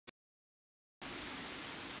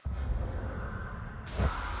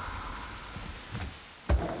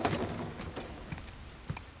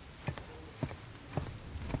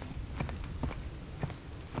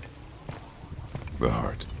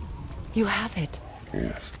You have it.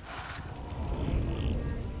 Yes.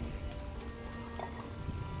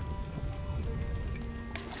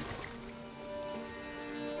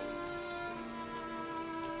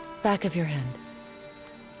 Back of your hand.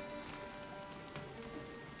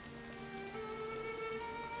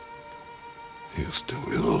 You're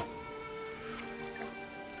still ill.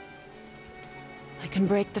 I can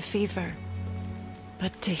break the fever,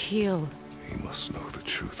 but to heal... He must know the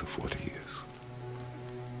truth of what he is.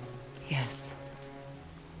 Yes.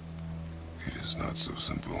 It is not so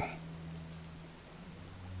simple.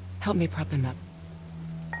 Help me prop him up.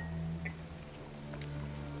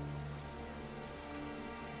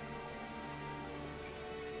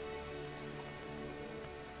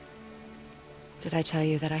 Did I tell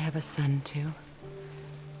you that I have a son, too?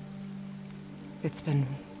 It's been...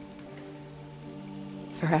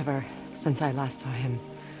 forever since I last saw him.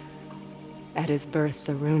 At his birth,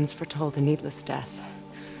 the runes foretold a needless death.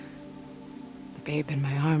 The babe in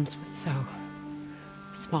my arms was so...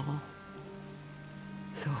 small.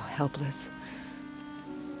 So helpless.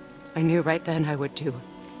 I knew right then I would do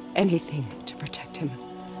anything to protect him.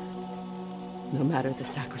 No matter the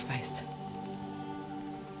sacrifice.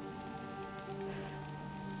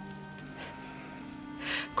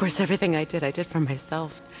 Of course, everything I did for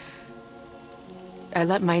myself. I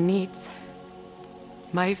let my needs,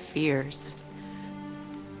 my fears,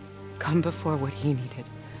 come before what he needed.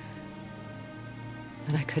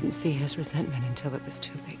 And I couldn't see his resentment until it was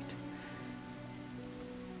too late.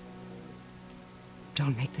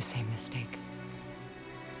 Don't make the same mistake.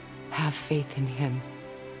 Have faith in him.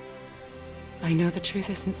 I know the truth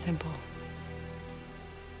isn't simple,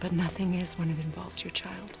 but nothing is when it involves your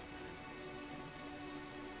child.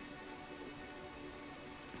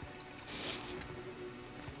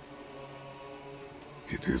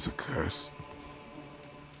 It is a curse.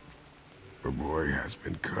 The boy has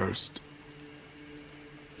been cursed.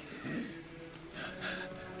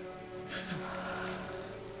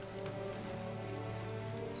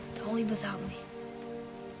 Don't leave without me.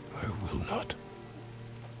 I will not.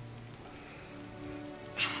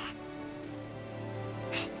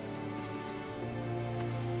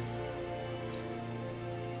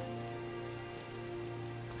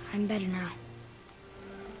 I'm better now.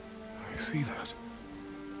 I see that.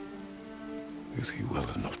 Is he well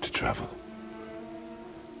enough to travel?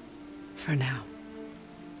 For now.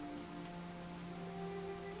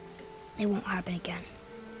 It won't happen again.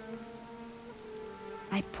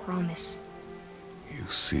 I promise. You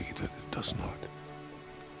see that it does not.